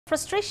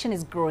Frustration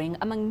is growing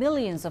among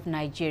millions of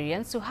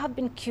Nigerians who have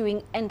been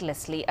queuing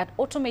endlessly at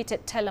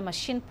automated teller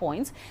machine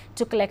points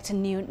to collect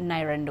new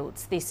naira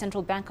notes. The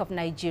Central Bank of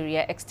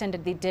Nigeria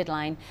extended the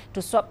deadline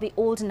to swap the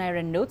old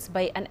naira notes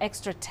by an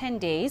extra 10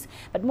 days,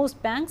 but most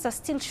banks are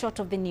still short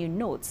of the new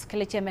notes.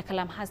 Kelechi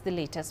Mekalam has the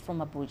latest from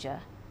Abuja.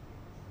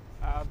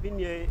 I've been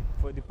here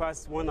for the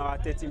past 1 hour,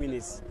 30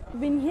 minutes. I've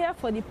been here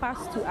for the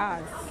past 2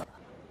 hours.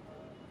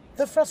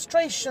 The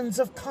frustrations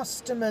of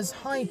customers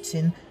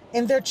heighten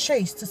in their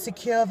chase to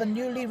secure the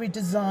newly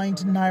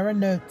redesigned naira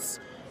notes.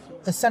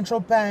 The central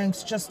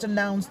banks just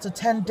announced a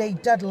 10-day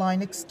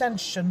deadline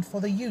extension for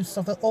the use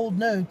of the old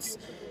notes,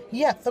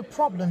 yet the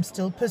problem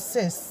still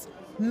persists.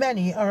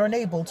 Many are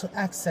unable to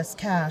access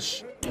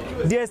cash.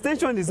 The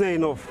extension is not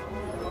enough.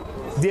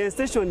 The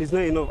extension is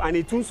not enough, and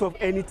it won't solve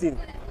anything.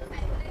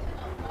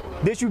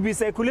 There should be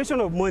circulation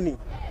of money.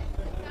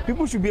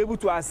 People should be able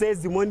to access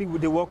the money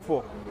they work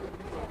for.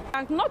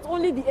 And not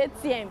only the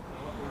ATM,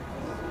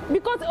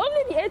 because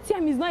only the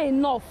ATM is not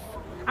enough,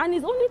 and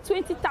it's only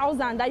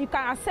 20,000 that you can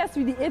access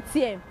with the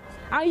ATM,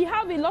 and you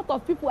have a lot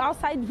of people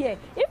outside here.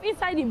 If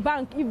inside the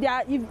bank, if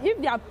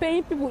they are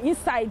paying people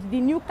inside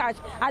the new cash,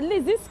 at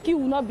least this queue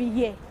will not be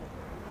here.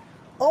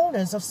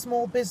 Owners of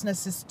small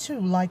businesses too,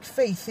 like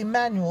Faith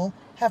Emmanuel,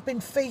 have been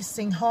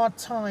facing hard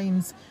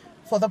times.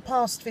 For the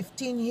past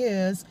 15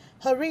 years,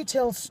 her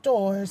retail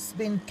store has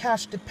been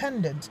cash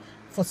dependent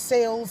for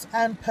sales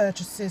and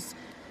purchases,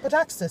 but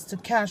access to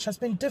cash has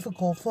been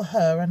difficult for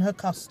her and her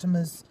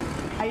customers.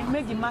 I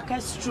made the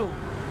market strong.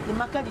 The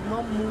market did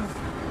not move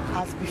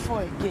as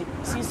before again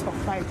since of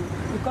Friday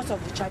because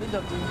of the challenge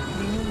of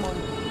the new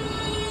money.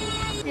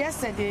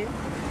 Yesterday,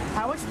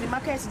 I went to the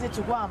market yesterday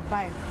to go and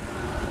buy.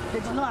 They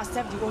did not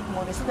accept the old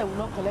money, so they will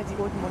not collect the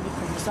old money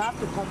from me, so I have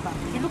to come back.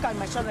 If you look at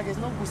my shop, there's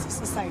no goods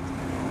inside.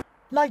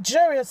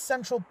 Nigeria's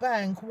central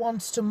bank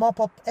wants to mop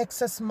up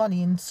excess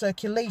money in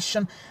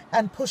circulation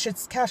and push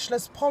its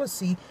cashless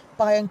policy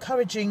by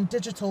encouraging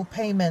digital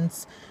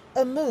payments,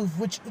 a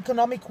move which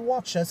economic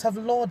watchers have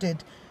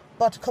lauded,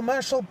 but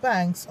commercial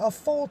banks are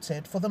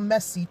faulted for the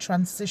messy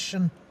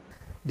transition.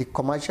 The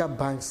commercial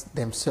banks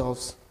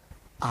themselves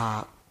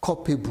are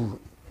culpable,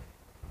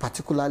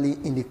 particularly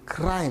in the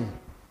crime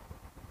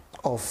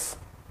of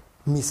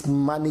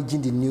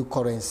mismanaging the new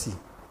currencies.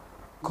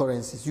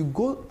 You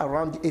go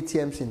around the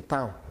ATMs in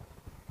town.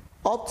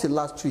 Up till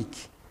last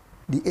week,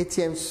 the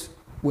ATMs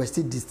were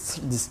still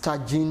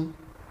discharging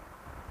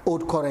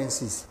old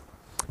currencies.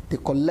 They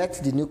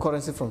collect the new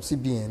currency from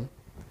CBN.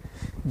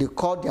 They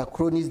call their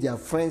cronies, their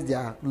friends,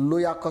 their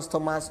loyal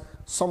customers,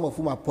 some of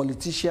whom are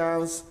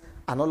politicians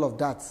and all of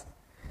that,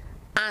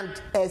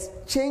 and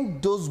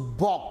exchange those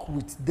bulk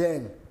with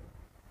them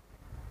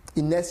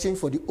in exchange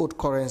for the old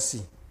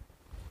currency.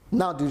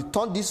 Now they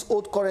return this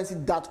old currency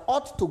that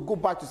ought to go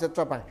back to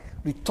central bank,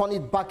 return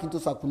it back into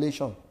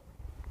circulation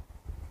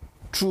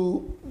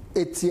through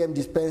ATM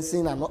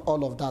dispensing and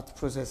all of that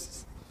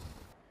processes.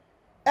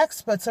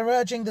 Experts are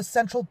urging the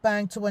central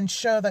bank to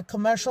ensure that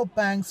commercial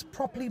banks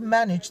properly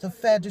manage the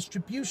fair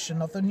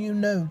distribution of the new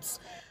notes.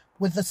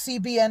 With the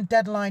CBN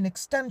deadline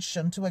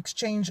extension to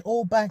exchange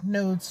all bank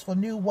notes for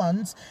new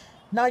ones,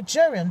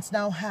 Nigerians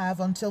now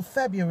have until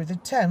February the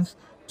 10th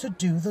to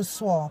do the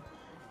swap.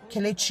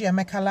 Kelechi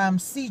Mekalam,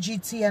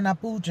 CGTN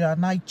Abuja,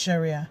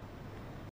 Nigeria.